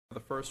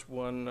first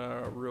one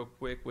real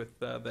quick with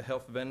the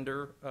health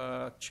vendor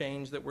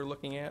change that we're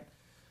looking at.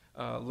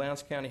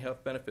 Lowndes County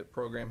Health Benefit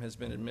Program has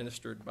been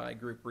administered by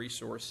Group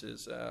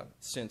Resources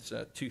since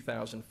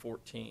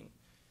 2014.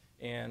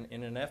 And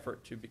in an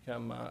effort to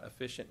become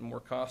efficient and more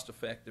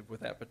cost-effective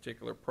with that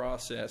particular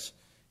process,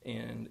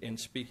 and in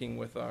speaking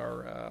with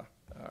our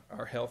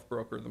health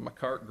broker, the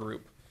McCart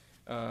Group,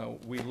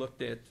 we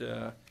looked at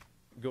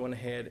going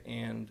ahead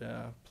and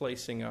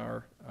placing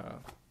our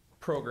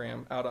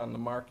program out on the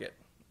market.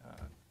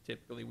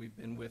 Typically, we've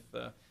been with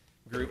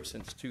Group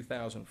since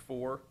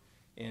 2004,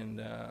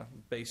 and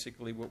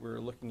basically what we're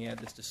looking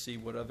at is to see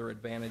what other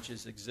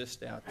advantages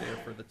exist out there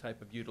for the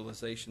type of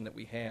utilization that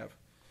we have.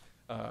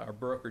 Our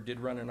broker did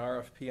run an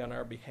RFP on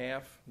our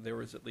behalf. There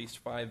was at least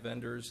 5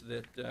 vendors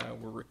that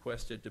were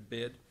requested to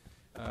bid.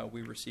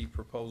 We received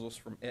proposals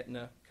from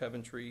Aetna,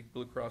 Coventry,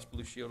 Blue Cross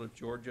Blue Shield of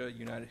Georgia,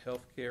 United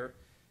Healthcare,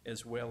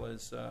 as well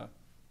as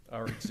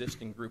our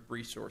existing Group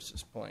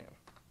Resources plan.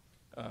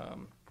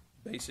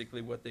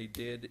 Basically what they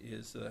did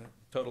is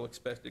total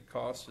expected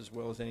costs as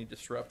well as any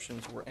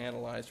disruptions were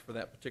analyzed for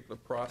that particular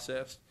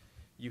process.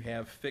 You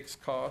have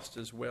fixed cost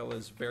as well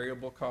as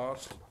variable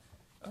cost.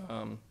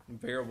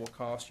 Variable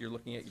cost, you're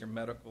looking at your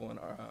medical and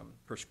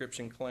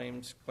prescription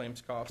claims.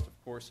 Claims cost,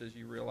 of course, as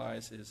you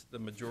realize, is the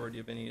majority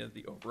of any of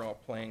the overall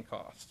plan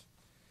costs.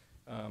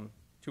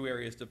 2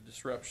 areas of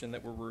disruption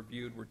that were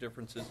reviewed were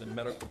differences in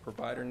medical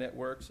provider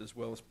networks as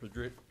well as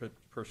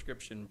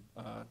prescription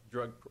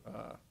drug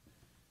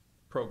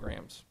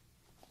programs.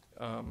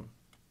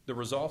 The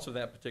results of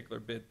that particular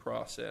bid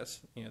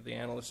process, the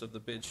analysts of the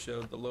bid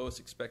showed the lowest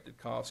expected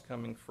cost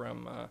coming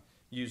from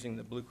using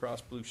the Blue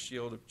Cross Blue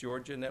Shield of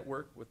Georgia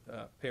network with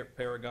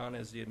Paragon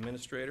as the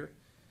administrator.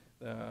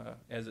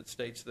 As it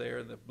states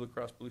there, the Blue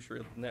Cross Blue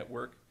Shield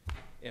network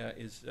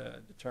is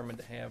determined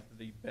to have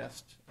the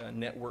best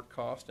network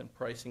cost and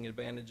pricing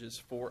advantages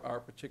for our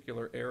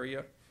particular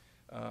area.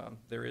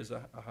 There is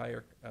a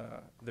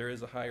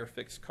higher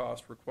fixed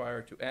cost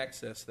required to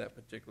access that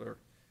particular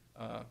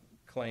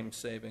claim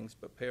savings,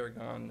 but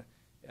Paragon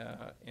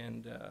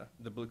and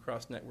the Blue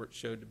Cross network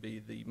showed to be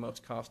the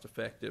most cost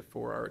effective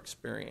for our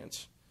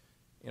experience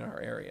in our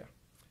area.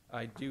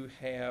 I do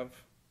have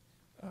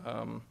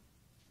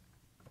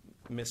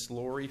Miss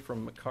Lori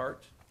from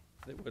McCart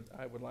that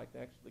I would like to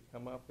actually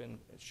come up and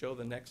show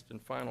the next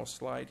and final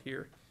slide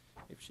here.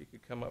 If she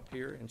could come up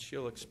here, and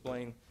she'll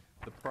explain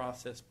the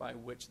process by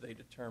which they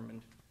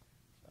determined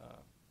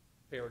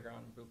Paragon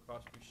and Blue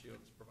Cross Blue Shield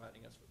is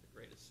providing us with the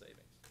greatest savings.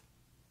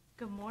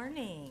 Good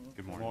morning.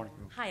 Good morning.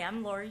 Hi,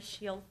 I'm Lori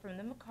Shield from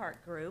the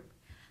McCart Group,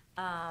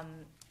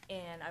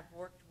 and I've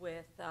worked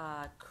with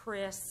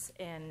Chris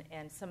and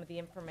some of the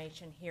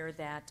information here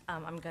that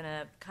I'm going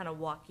to kind of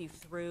walk you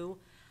through.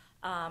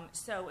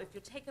 So if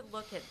you take a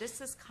look at, this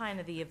is kind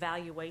of the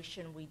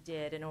evaluation we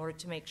did in order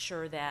to make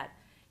sure that,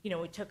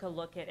 we took a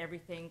look at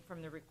everything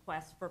from the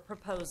request for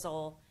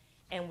proposal,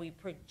 and we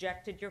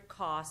projected your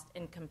cost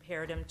and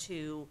compared them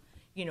to,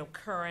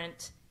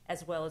 current,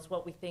 as well as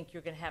what we think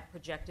you're going to have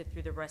projected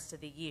through the rest of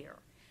the year.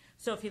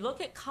 So if you look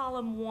at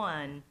column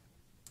 1,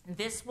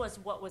 this was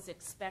what was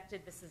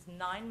expected. This is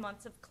 9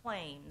 months of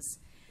claims.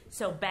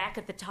 So back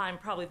at the time,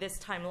 probably this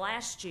time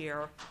last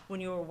year,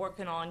 when you were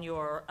working on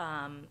your,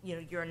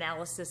 your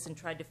analysis and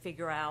tried to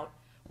figure out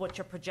what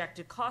your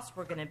projected costs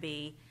were going to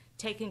be,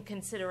 take in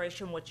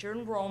consideration what your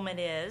enrollment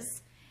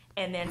is,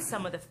 and then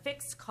some of the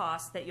fixed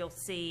costs that you'll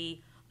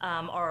see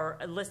are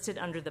listed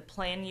under the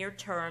plan year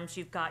terms.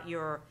 You've got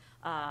your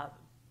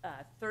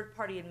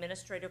third-party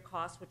administrator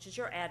cost, which is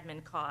your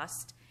admin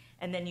cost,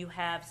 and then you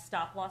have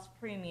stop-loss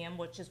premium,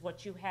 which is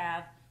what you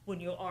have when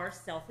you are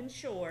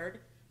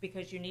self-insured,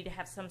 because you need to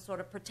have some sort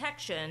of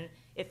protection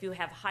if you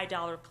have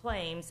high-dollar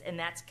claims, and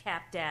that's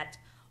capped at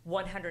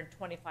 $125,000.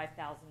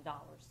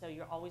 So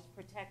you're always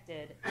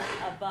protected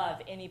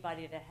above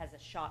anybody that has a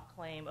shock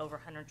claim over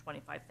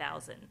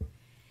 $125,000.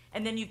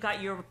 And then you've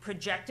got your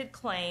projected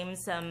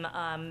claims,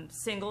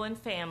 single and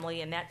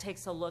family, and that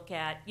takes a look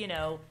at,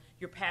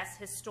 your past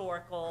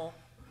historical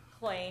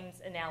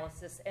claims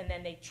analysis, and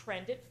then they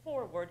trend it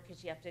forward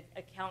because you have to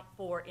account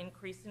for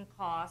increase in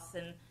costs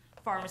and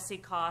pharmacy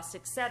costs,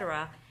 et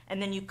cetera,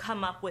 and then you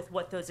come up with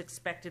what those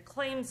expected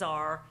claims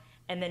are,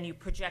 and then you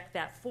project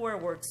that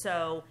forward.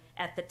 So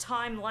at the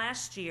time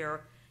last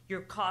year,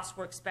 your costs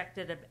were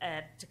expected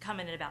to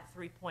come in at about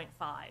 3.5.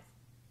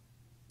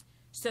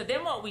 So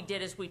then what we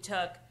did is we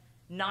took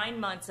 9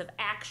 months of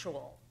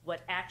actual,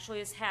 what actually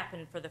has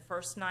happened for the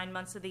first 9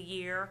 months of the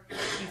year.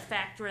 You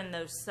factor in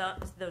those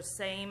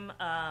same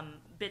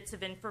bits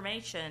of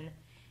information,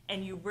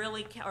 and you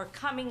really are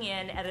coming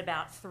in at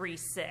about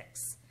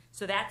 3.6.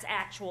 So that's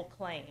actual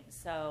claims.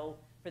 So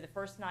for the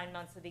first 9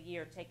 months of the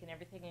year, taking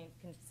everything in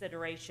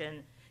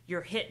consideration, you're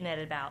hitting at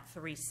about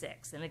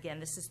 3.6. And again,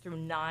 this is through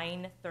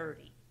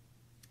 9/30.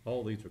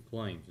 All these are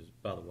claims,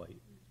 by the way.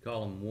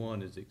 Column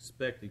 1 is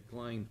expected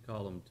claims.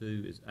 Column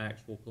 2 is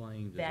actual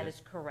claims. That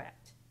is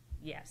correct.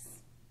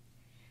 Yes.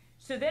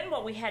 So then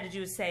what we had to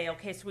do is say,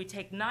 okay, so we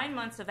take 9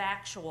 months of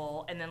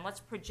actual, and then let's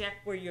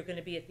project where you're going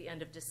to be at the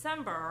end of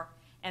December,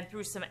 and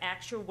through some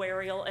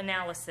actuarial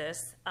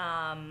analysis,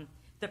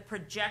 the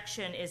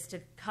projection is to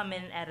come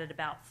in at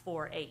about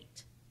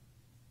 4.8.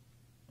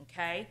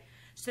 Okay?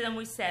 So then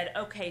we said,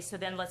 okay, so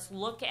then let's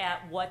look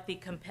at what the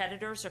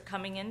competitors are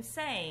coming in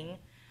saying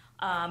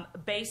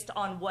based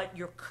on what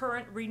your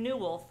current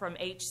renewal from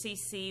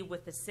HCC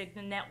with the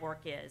Cigna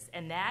network is,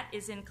 and that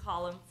is in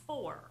column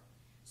 4.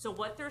 So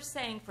what they're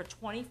saying for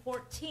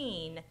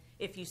 2014,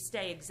 if you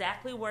stay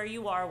exactly where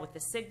you are with the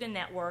Cigna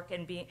network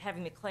and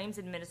having the claims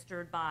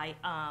administered by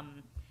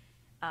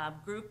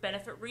Group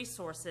Benefit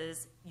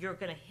Resources, you're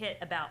going to hit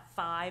about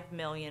 $5.5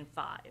 million.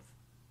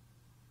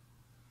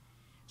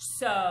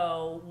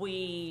 So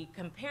we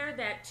compare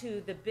that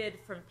to the bid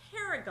from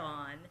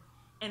Paragon,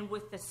 and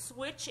with the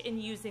switch in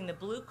using the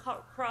Blue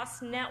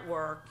Cross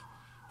network,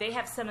 they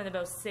have some of the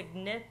most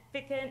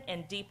significant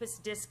and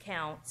deepest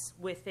discounts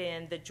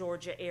within the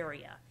Georgia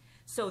area.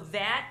 So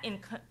that in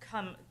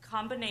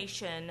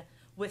combination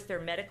with their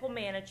medical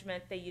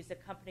management, they use a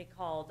company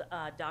called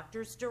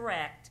Doctors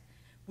Direct.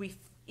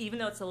 Even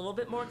though it's a little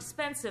bit more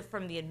expensive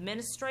from the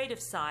administrative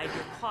side,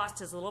 your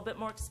cost is a little bit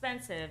more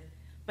expensive,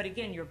 but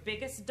again, your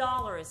biggest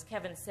dollar, as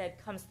Kevin said,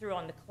 comes through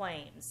on the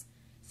claims.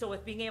 So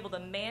with being able to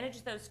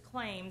manage those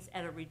claims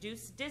at a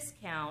reduced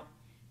discount,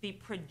 the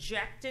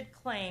projected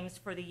claims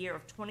for the year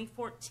of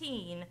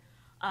 2014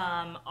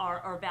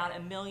 are about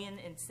 $1 million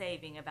in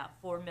saving, about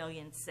 $4.6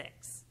 million.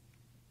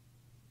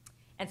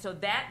 And so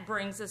that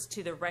brings us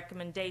to the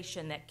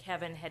recommendation that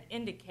Kevin had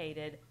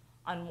indicated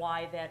on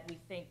why that we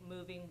think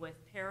moving with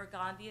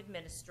Paragon, the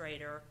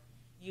administrator,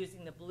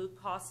 using the Blue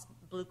Cross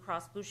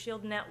Blue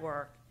Shield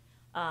network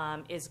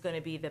is going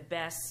to be the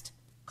best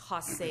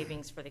cost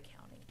savings for the county.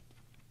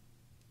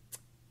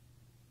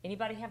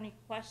 Anybody have any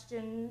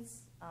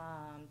questions?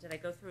 Did I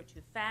go through it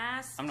too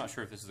fast? I'm not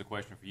sure if this is a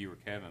question for you or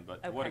Kevin,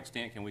 but to what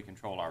extent can we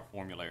control our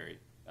formulary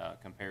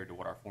compared to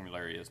what our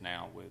formulary is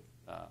now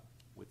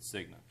with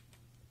Cigna,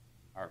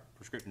 our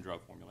prescription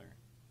drug formulary?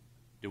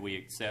 Do we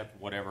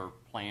accept whatever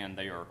plan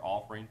they are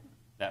offering,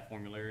 that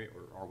formulary,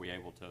 or are we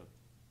able to?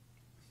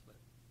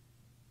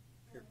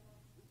 Here,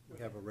 we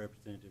have a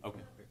representative. Okay.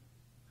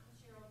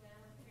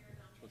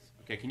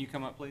 Okay, can you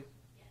come up, please?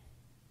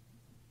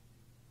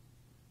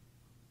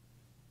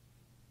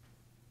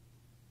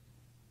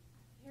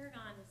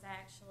 Paragon has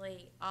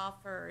actually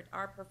offered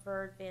our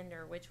preferred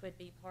vendor, which would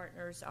be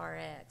Partners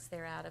RX.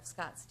 They're out of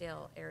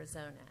Scottsdale,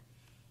 Arizona.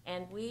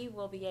 And we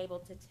will be able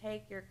to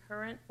take your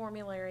current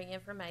formulary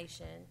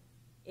information,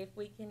 if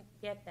we can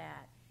get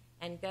that,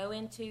 and go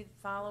into the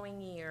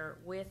following year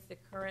with the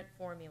current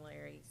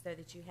formulary so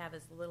that you have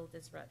as little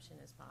disruption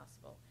as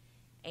possible.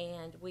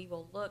 And we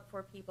will look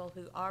for people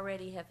who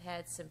already have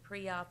had some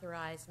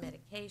pre-authorized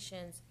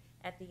medications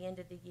at the end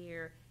of the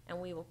year, and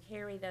we will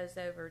carry those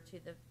over to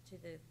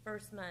the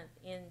first month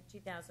in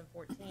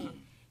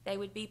 2014. They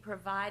would be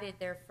provided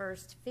their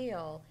first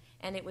fill,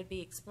 and it would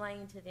be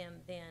explained to them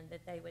then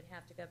that they would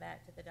have to go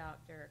back to the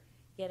doctor,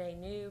 get a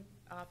new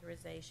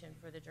authorization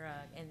for the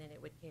drug, and then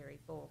it would carry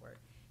forward.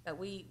 But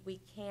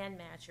we can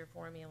match your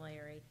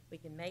formulary. We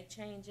can make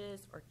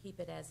changes or keep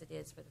it as it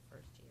is for the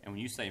first year. And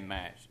when you say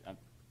match,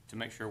 to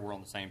make sure we're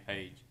on the same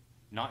page,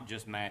 not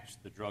just match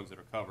the drugs that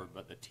are covered,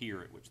 but the tier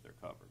at which they're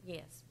covered.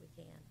 Yes, we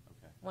can.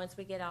 Okay. Once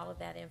we get all of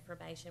that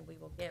information, we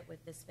will get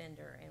with this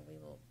vendor, and we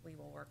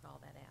will work all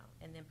that out,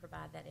 and then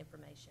provide that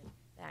information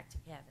back to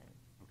Kevin.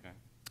 Okay.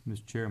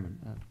 Mr. Chairman,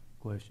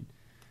 question.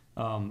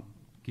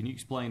 Can you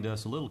explain to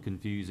us, a little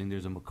confusing,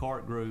 there's a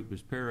McCart group,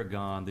 there's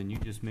Paragon, then you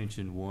just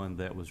mentioned one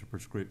that was a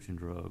prescription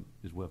drug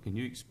as well. Can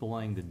you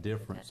explain the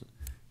difference?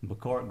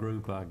 McCart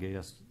group, I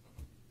guess,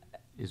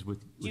 is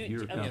with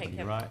your company,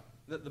 Kevin. right?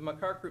 The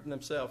McCart Group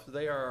themselves,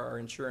 they are our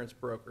insurance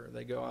broker.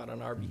 They go out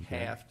on our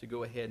behalf to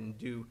go ahead and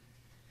do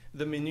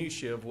the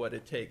minutia of what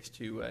it takes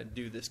to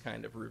do this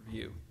kind of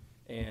review.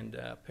 And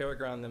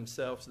Paragon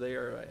themselves, they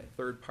are a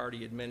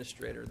third-party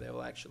administrator.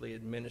 They'll actually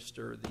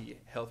administer the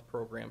health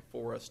program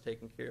for us,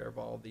 taking care of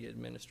all the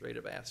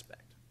administrative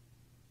aspect.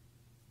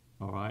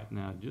 All right.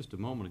 Now, just a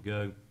moment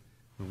ago,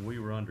 when we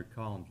were under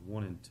columns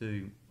 1 and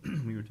 2,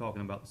 we were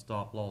talking about the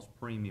stop-loss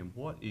premium.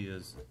 What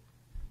is...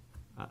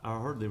 I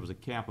heard there was a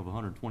cap of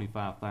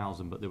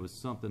 $125,000, but there was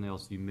something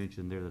else you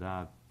mentioned there that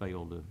I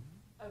failed to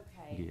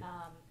get.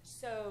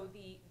 So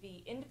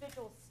the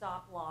individual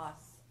stop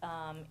loss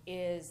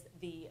is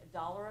the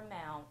dollar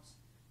amount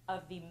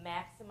of the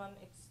maximum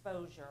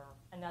exposure.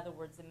 In other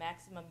words, the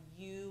maximum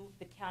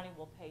the county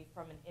will pay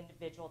from an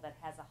individual that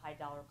has a high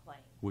dollar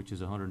claim. Which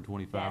is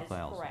 $125,000. That is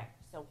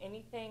correct. So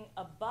anything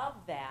above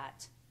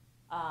that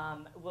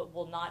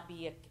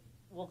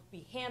will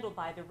be handled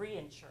by the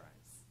reinsurance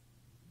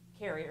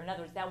carrier. In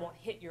other words, that won't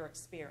hit your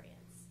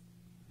experience.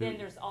 Then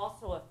there's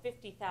also a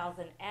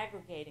 $50,000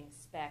 aggregating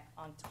spec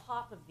on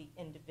top of the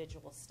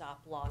individual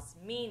stop loss,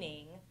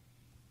 meaning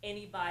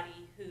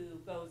anybody who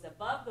goes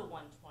above the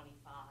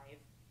 125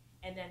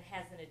 and then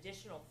has an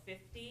additional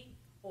 50,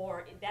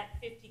 or that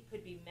 50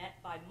 could be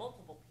met by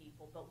multiple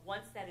people, but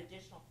once that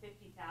additional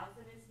 50,000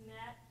 is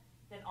met,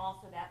 then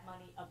also that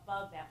money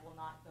above that will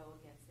not go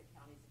against the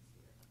county's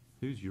experience.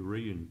 Who's your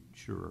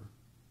reinsurer?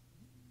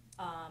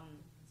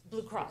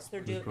 Blue Cross,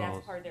 they're Blue doing, Cross.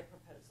 that's part of their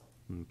proposal.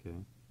 Okay.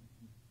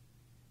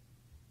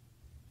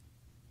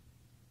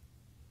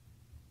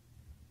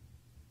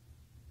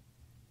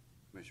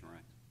 Commissioner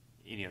Reigns.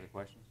 Any other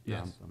questions?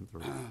 Yeah, Yes. I'm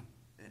through.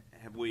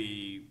 Have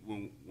we,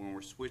 when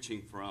we're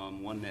switching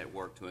from one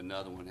network to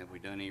another one, have we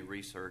done any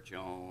research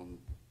on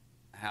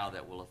how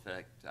that will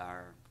affect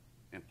our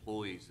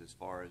employees as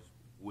far as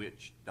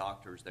which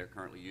doctors they're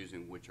currently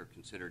using, which are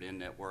considered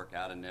in-network,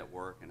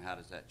 out-of-network, and how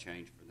does that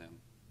change for them?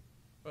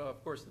 Well,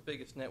 of course, the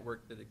biggest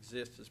network that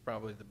exists is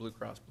probably the Blue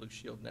Cross Blue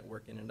Shield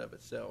network in and of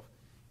itself.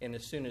 And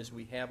as soon as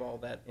we have all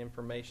that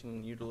information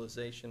and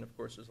utilization, of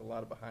course, there's a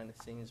lot of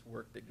behind-the-scenes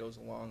work that goes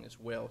along as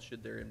well.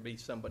 Should there be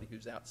somebody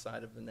who's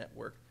outside of the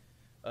network,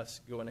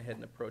 us going ahead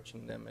and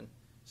approaching them and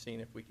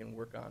seeing if we can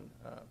work on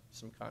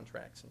some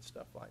contracts and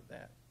stuff like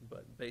that.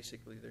 But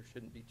basically, there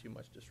shouldn't be too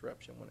much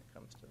disruption when it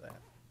comes to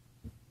that.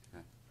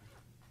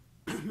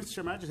 Mr.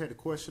 Chairman, I just had a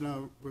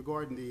question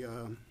regarding the,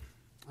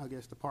 I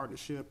guess, the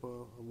partnership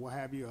or what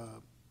have you.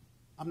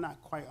 I'm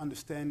not quite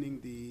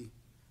understanding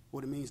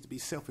what it means to be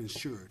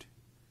self-insured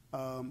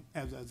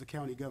as a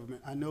county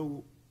government. I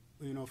know,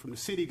 from the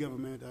city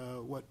government,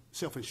 what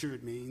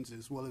self-insured means,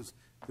 as well as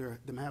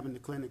them having the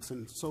clinics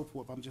and so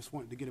forth. I'm just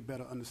wanting to get a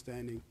better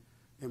understanding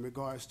in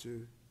regards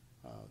to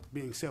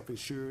being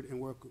self-insured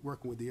and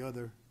working with the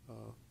other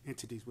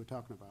entities we're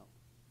talking about.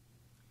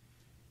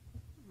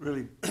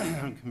 Really,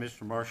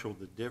 Commissioner Marshall,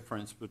 the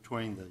difference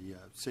between the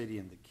city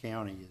and the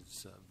county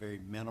is very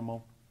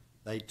minimal.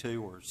 They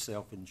too are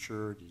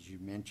self-insured, as you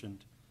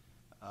mentioned.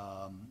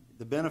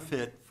 The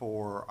benefit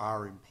for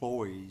our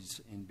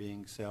employees in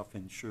being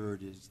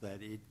self-insured is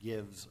that it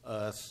gives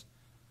us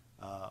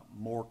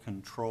more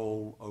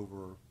control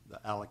over the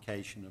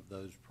allocation of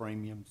those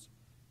premiums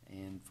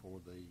and for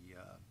the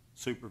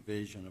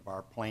supervision of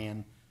our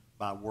plan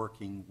by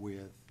working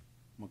with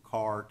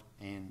McCart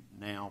and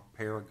now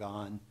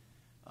Paragon.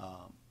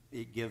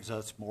 It gives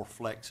us more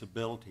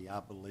flexibility, I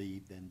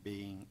believe, than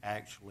being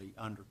actually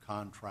under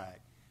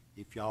contract.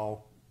 If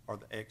y'all are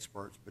the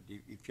experts, but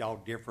if y'all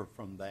differ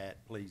from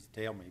that, please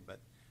tell me. But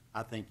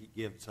I think it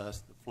gives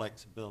us the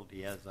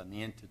flexibility as an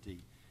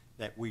entity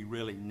that we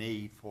really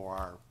need for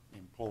our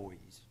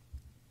employees.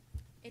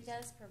 It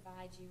does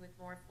provide you with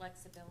more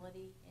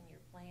flexibility in your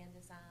plan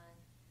design.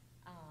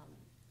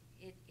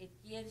 It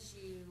gives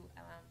you,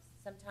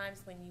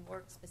 sometimes when you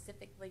work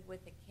specifically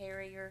with a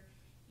carrier,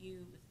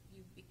 you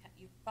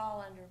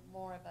fall under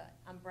more of an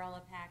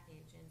umbrella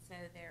package, and so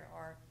there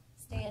are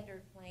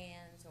standard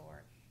plans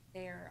or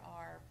there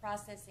are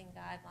processing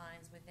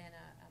guidelines within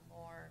a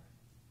more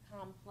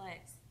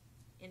complex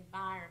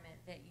environment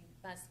that you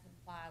must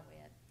comply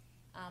with.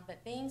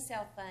 But being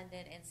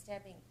self-funded and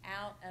stepping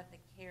out of the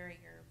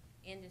carrier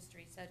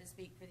industry, so to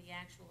speak, for the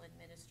actual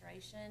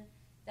administration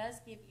does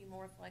give you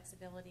more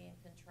flexibility and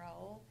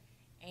control.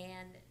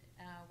 And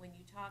when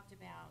you talked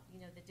about,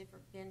 the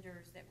different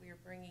vendors that we are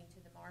bringing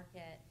to the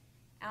market,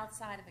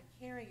 outside of a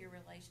carrier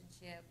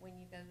relationship, when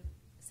you go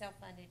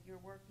self-funded, you're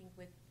working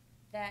with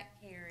that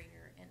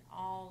carrier and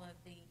all of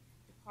the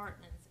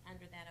departments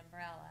under that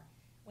umbrella.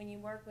 When you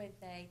work with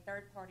a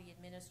third-party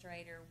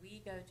administrator,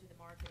 we go to the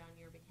market on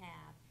your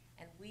behalf,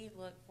 and we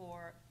look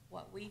for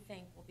what we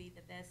think will be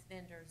the best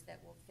vendors that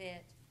will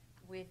fit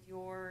with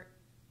your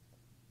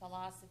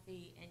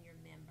philosophy and your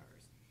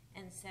members.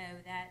 And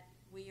so that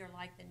we are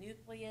like the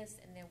nucleus,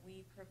 and then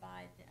we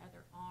provide the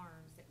other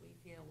arms that we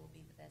feel will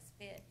be the best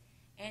fit.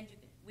 And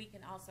we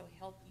can also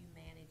help you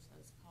manage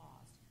those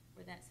costs,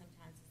 where that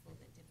sometimes is a little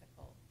bit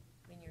difficult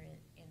when you're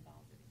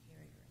involved with a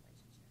carrier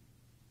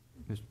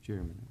relationship. Mr.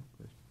 Chairman, I have a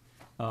question.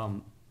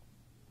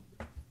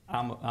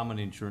 I'm an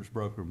insurance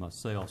broker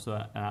myself, so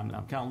I'm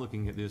kind of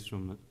looking at this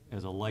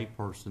as a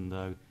layperson,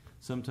 though.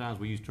 Sometimes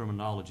we use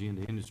terminology in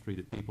the industry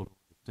that people don't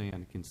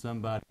understand. Can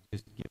somebody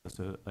just give us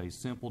a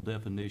simple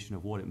definition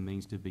of what it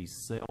means to be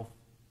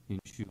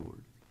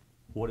self-insured?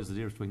 What is the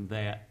difference between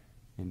that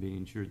and being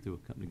insured through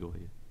a company? Go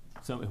ahead.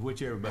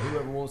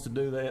 Whoever wants to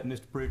do that,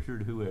 Mr.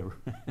 Pritchard, whoever.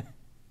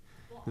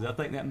 Because I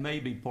think that may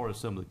be part of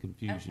some of the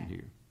confusion Okay.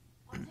 here.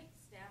 I'll take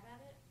a stab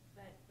at it,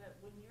 but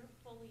when you're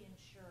fully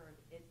insured,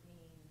 it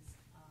means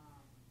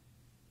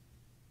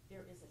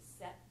there is a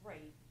set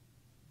rate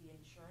the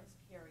insurance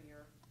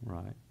carrier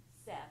Right.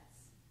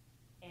 sets,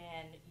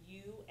 and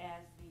you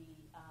as the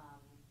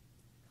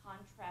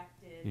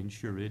contracted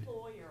Insured.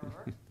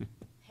 employer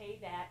pay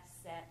that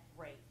set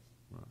rate,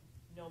 Right.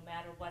 no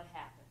matter what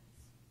happens.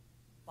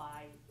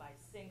 By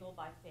single,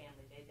 by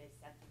family, they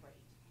set the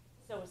rate.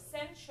 So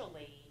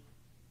essentially,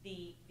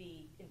 the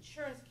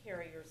insurance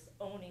carrier's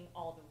owning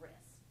all the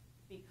risk,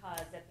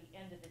 because at the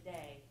end of the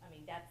day,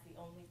 that's the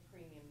only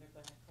premium they're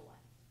going to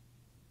collect,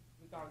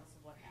 regardless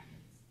of what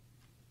happens.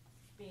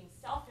 Being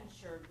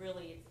self-insured,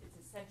 really, it's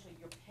essentially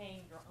you're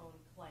paying your own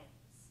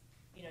claims.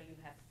 You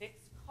have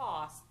fixed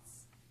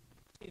costs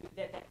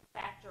that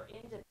factor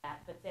into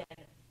that, but then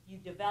you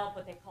develop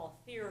what they call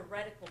a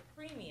theoretical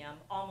premium,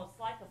 almost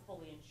like a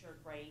fully insured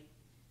rate,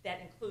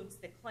 that includes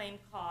the claim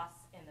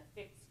costs and the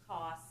fixed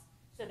costs,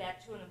 so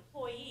that to an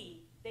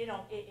employee, it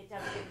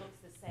looks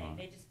the same.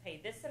 They just pay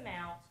this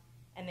amount,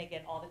 and they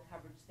get all the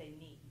coverage they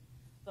need.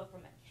 But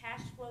from a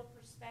cash flow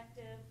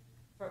perspective,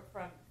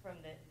 from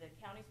the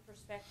county's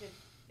perspective,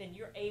 then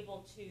you're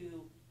able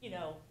to,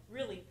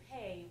 really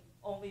pay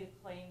only the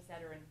claims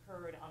that are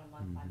incurred on a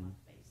month-by-month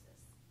basis.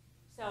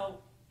 So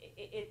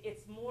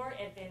it's more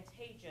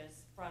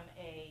advantageous from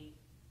a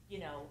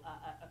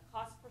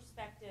cost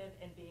perspective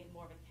and being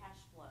more of a cash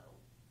flow.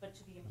 But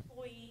to the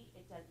employee,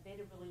 they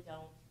really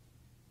don't,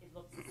 it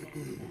looks the same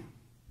to them.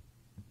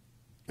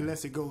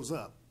 Unless it goes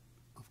up,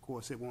 of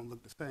course, it won't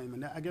look the same.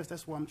 And I guess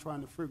that's why I'm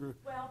trying to figure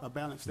a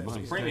balance that.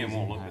 Money The premium stays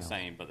won't look in-house. the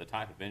same, but the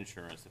type of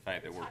insurance, the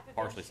fact that The we're type of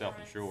partially insurance,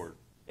 self-insured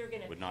they're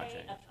going to would not pay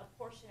change. a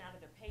portion out of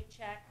their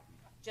paycheck,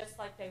 just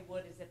like they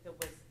would as if it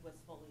was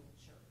fully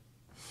insured.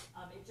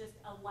 It just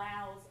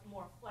allows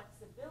more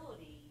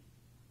flexibility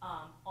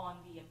on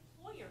the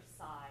employer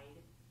side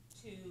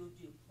to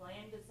do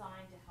plan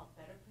design to help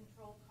better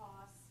control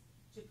costs,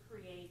 to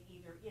create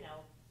either,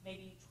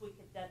 maybe tweak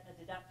a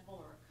deductible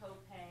or a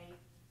copay,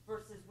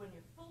 versus when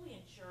you're fully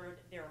insured,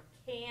 there are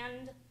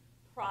canned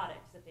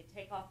products that they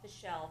take off the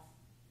shelf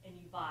and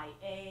you buy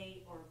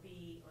A or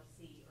B or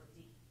C or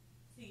D.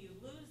 So you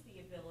lose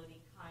the ability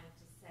kind of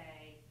to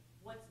say,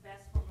 what's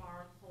best for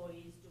our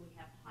employees? Do we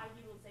have high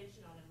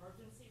utilization on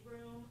emergency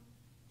room?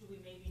 Do we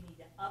maybe need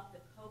to up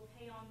the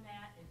copay on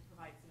that and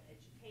provide some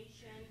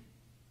education?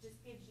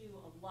 Just gives you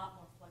a lot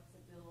more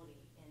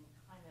flexibility in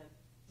kind of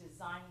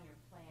designing your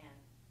plan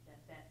that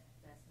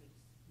best meets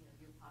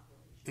your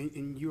population.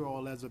 And you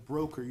all, as a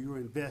broker, you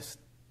invest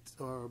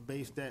or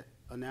base that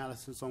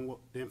analysis on what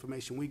the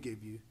information we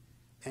give you,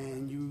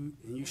 and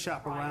you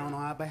shop around on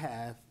our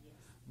behalf. Yes.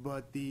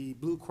 But the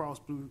Blue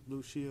Cross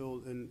Blue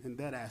Shield and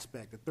that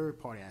aspect, the third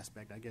party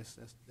aspect, I guess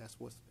that's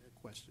what's the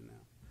question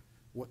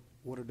now.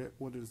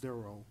 What is their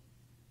role?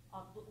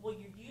 Well,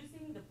 you're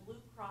using the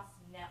Blue Cross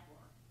network.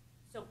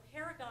 So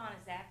Paragon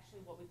is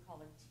actually what we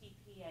call a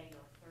TPA,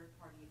 or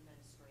third-party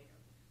administrator,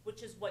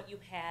 which is what you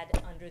had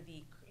under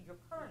your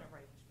current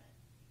arrangement.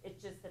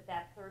 It's just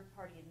that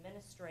third-party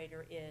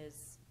administrator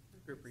is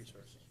Group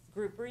resources.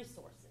 Group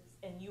Resources,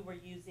 and you were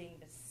using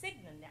the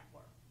Cigna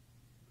network.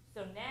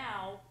 So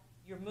now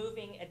you're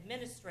moving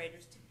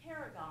administrators to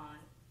Paragon,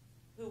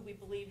 who we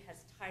believe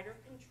has tighter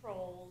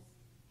controls,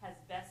 has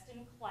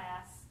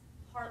best-in-class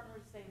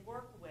partners they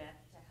work with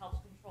to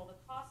help control the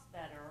costs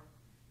better,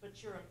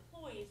 but your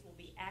employees will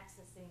be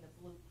accessing the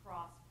Blue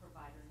Cross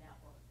provider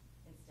network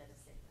instead of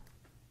Cigna.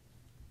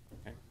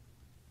 Okay.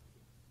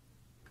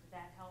 Did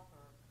that help, or?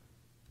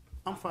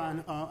 I'm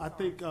fine. I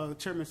think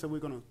Chairman said we're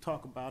going to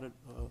talk about it,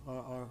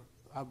 or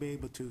I'll be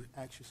able to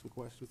ask you some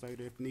questions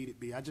later if needed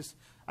be. I guess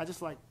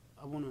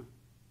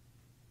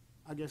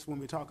when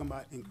we're talking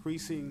about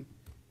increasing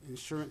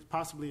insurance,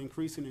 possibly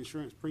increasing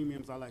insurance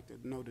premiums, I like to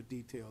know the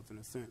details in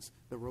a sense,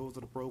 the roles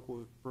of the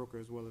broker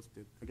as well as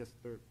the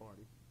third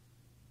party.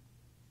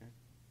 Okay.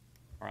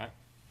 All right.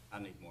 I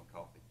need more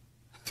coffee.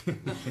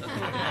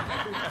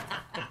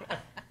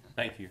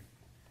 Thank you.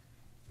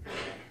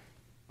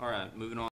 All right, moving on.